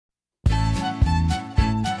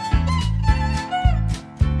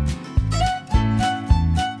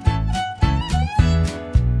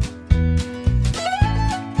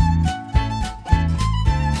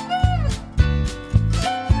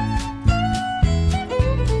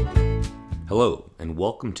Hello, and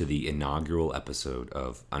welcome to the inaugural episode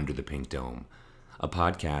of Under the Pink Dome, a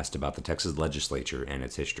podcast about the Texas legislature and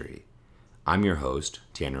its history. I'm your host,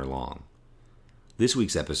 Tanner Long. This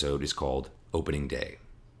week's episode is called Opening Day.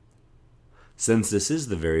 Since this is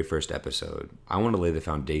the very first episode, I want to lay the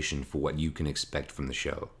foundation for what you can expect from the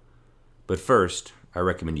show. But first, I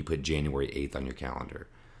recommend you put January 8th on your calendar,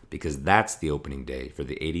 because that's the opening day for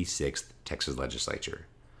the 86th Texas legislature.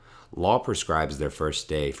 Law prescribes their first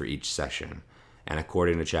day for each session, and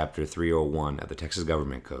according to Chapter 301 of the Texas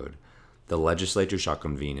Government Code, the legislature shall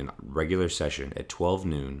convene in regular session at 12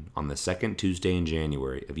 noon on the second Tuesday in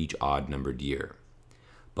January of each odd-numbered year.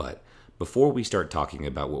 But before we start talking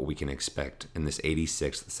about what we can expect in this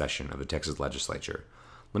 86th session of the Texas legislature,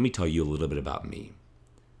 let me tell you a little bit about me.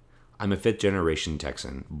 I'm a fifth-generation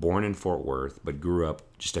Texan, born in Fort Worth, but grew up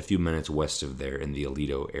just a few minutes west of there in the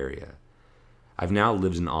Aledo area. I've now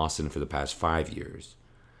lived in Austin for the past 5 years.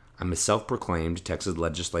 I'm a self-proclaimed Texas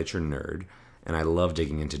legislature nerd, and I love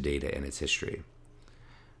digging into data and its history.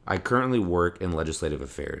 I currently work in legislative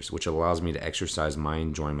affairs, which allows me to exercise my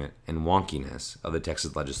enjoyment and wonkiness of the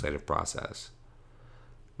Texas legislative process.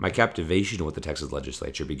 My captivation with the Texas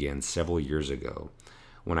legislature began several years ago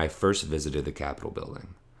when I first visited the Capitol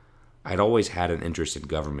building. I'd always had an interest in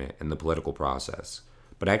government and the political process,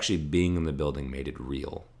 but actually being in the building made it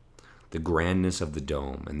real. The grandness of the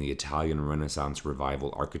dome and the Italian Renaissance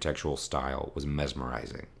Revival architectural style was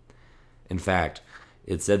mesmerizing. In fact,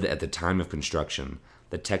 it's said that at the time of construction,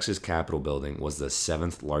 the Texas Capitol building was the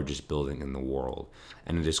 7th largest building in the world,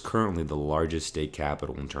 and it is currently the largest state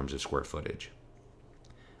capitol in terms of square footage.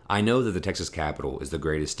 I know that the Texas Capitol is the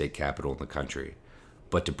greatest state capitol in the country,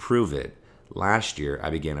 but to prove it, last year, I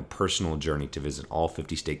began a personal journey to visit all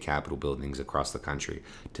 50 state capitol buildings across the country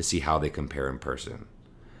to see how they compare in person.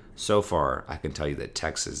 So far, I can tell you that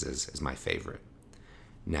Texas is my favorite.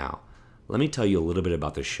 Now, let me tell you a little bit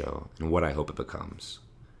about the show and what I hope it becomes.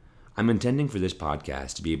 I'm intending for this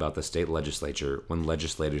podcast to be about the state legislature when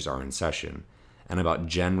legislators are in session, and about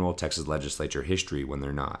general Texas legislature history when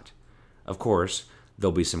they're not. Of course,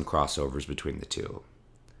 there'll be some crossovers between the two.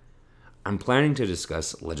 I'm planning to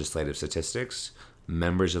discuss legislative statistics,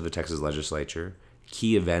 members of the Texas legislature,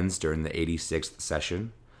 key events during the 86th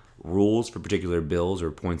session, rules for particular bills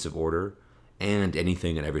or points of order, and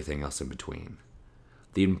anything and everything else in between.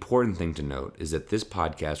 The important thing to note is that this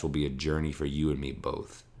podcast will be a journey for you and me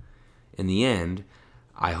both. In the end,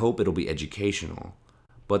 I hope it'll be educational,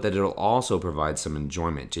 but that it'll also provide some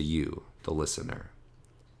enjoyment to you, the listener.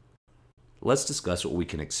 Let's discuss what we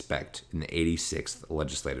can expect in the 86th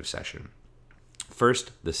legislative session.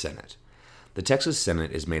 First, the Senate. The Texas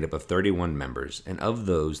Senate is made up of 31 members, and of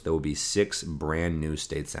those, there will be 6 brand new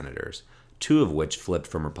state senators, 2 of which flipped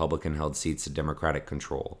from Republican-held seats to Democratic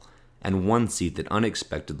control, and 1 seat that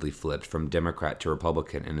unexpectedly flipped from Democrat to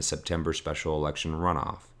Republican in a September special election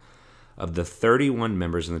runoff. Of the 31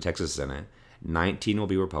 members in the Texas Senate, 19 will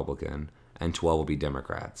be Republican and 12 will be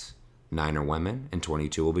Democrats. 9 are women and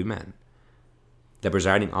 22 will be men. The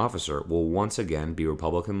presiding officer will once again be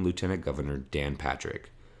Republican Lieutenant Governor Dan Patrick.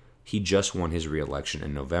 He just won his re-election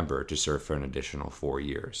in November to serve for an additional 4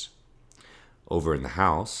 years. Over in the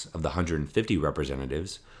House, of the 150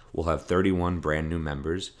 representatives, we'll have 31 brand new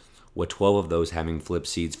members, with 12 of those having flipped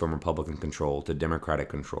seats from Republican control to Democratic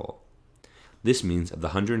control. This means of the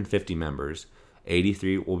 150 members,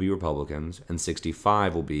 83 will be Republicans and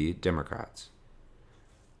 65 will be Democrats.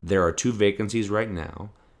 There are 2 vacancies right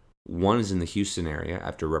now. One is in the Houston area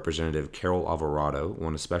after Representative Carol Alvarado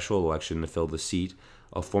won a special election to fill the seat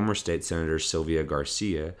of former state Senator Sylvia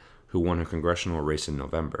Garcia, who won her congressional race in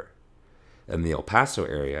November. In the El Paso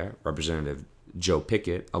area, Representative Joe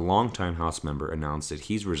Pickett, a longtime House member, announced that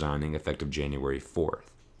he's resigning effective January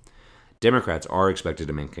 4th. Democrats are expected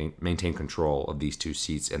to maintain control of these 2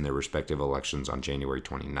 seats in their respective elections on January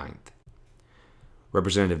 29th.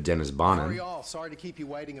 Representative Dennis Bonnen, how are y'all? Sorry to keep you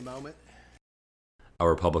waiting a moment. a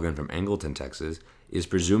Republican from Angleton, Texas, is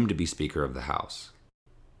presumed to be Speaker of the House.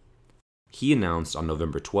 He announced on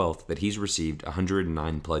November 12th that he's received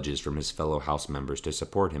 109 pledges from his fellow House members to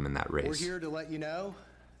support him in that race. We're here to let you know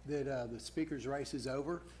that the Speaker's race is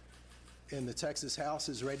over and the Texas House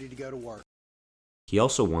is ready to go to work. He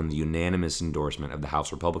also won the unanimous endorsement of the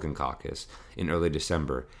House Republican Caucus in early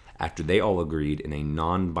December after they all agreed in a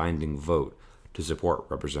non-binding vote to support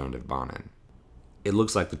Representative Bonnen. It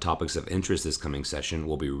looks like the topics of interest this coming session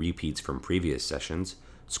will be repeats from previous sessions.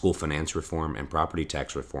 School finance reform and property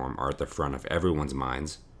tax reform are at the front of everyone's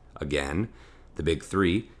minds. Again, the big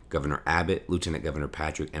 3, Governor Abbott, Lieutenant Governor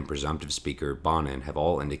Patrick, and presumptive Speaker Bonnen have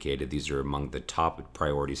all indicated these are among the top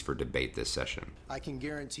priorities for debate this session. I can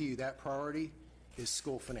guarantee you that priority is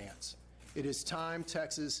school finance. It is time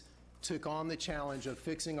Texas took on the challenge of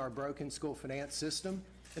fixing our broken school finance system,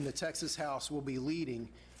 and the Texas House will be leading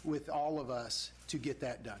with all of us to get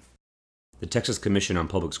that done. The Texas Commission on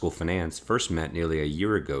Public School Finance first met nearly a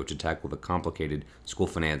year ago to tackle the complicated school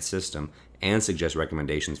finance system and suggest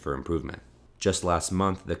recommendations for improvement. Just last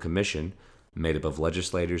month, the Commission, made up of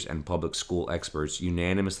legislators and public school experts,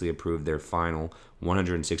 unanimously approved their final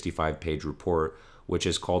 165-page report, which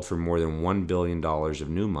has called for more than $1 billion of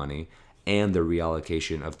new money and the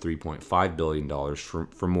reallocation of $3.5 billion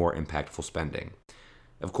for more impactful spending.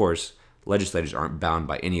 Of course, legislators aren't bound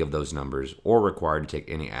by any of those numbers or required to take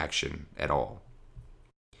any action at all.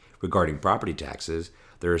 Regarding property taxes,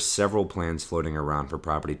 there are several plans floating around for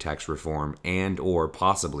property tax reform and or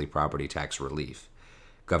possibly property tax relief.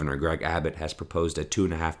 Governor Greg Abbott has proposed a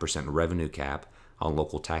 2.5% revenue cap on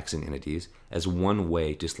local taxing entities as one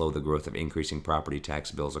way to slow the growth of increasing property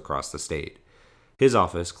tax bills across the state. His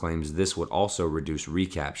office claims this would also reduce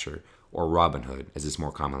recapture, or Robin Hood as it's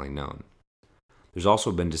more commonly known. There's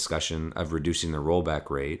also been discussion of reducing the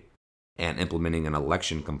rollback rate and implementing an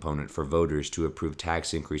election component for voters to approve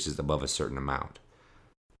tax increases above a certain amount.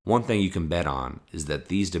 One thing you can bet on is that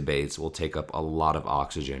these debates will take up a lot of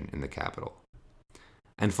oxygen in the Capitol.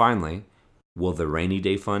 And finally, will the rainy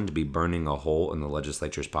day fund be burning a hole in the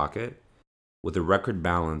legislature's pocket? With a record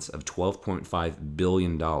balance of $12.5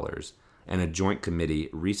 billion and a joint committee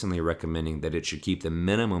recently recommending that it should keep the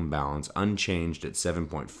minimum balance unchanged at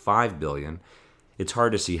 $7.5 billion, it's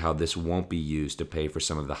hard to see how this won't be used to pay for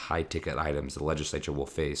some of the high-ticket items the legislature will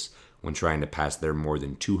face when trying to pass their more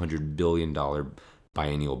than $200 billion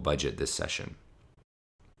biennial budget this session.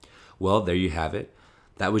 Well, there you have it.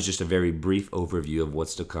 That was just a very brief overview of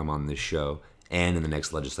what's to come on this show and in the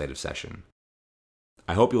next legislative session.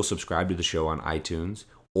 I hope you'll subscribe to the show on iTunes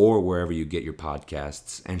or wherever you get your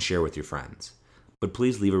podcasts and share with your friends. But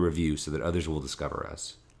please leave a review so that others will discover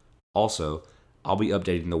us. Also, I'll be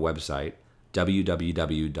updating the website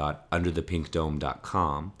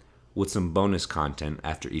www.underthepinkdome.com with some bonus content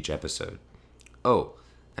after each episode. Oh,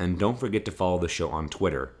 and don't forget to follow the show on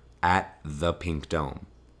Twitter @ThePinkDome.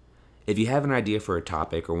 If you have an idea for a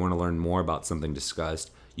topic or want to learn more about something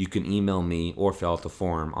discussed, you can email me or fill out the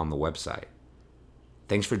form on the website.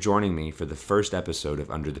 Thanks for joining me for the first episode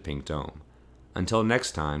of Under the Pink Dome. Until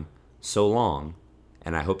next time, so long,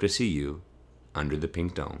 and I hope to see you under the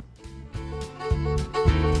Pink Dome.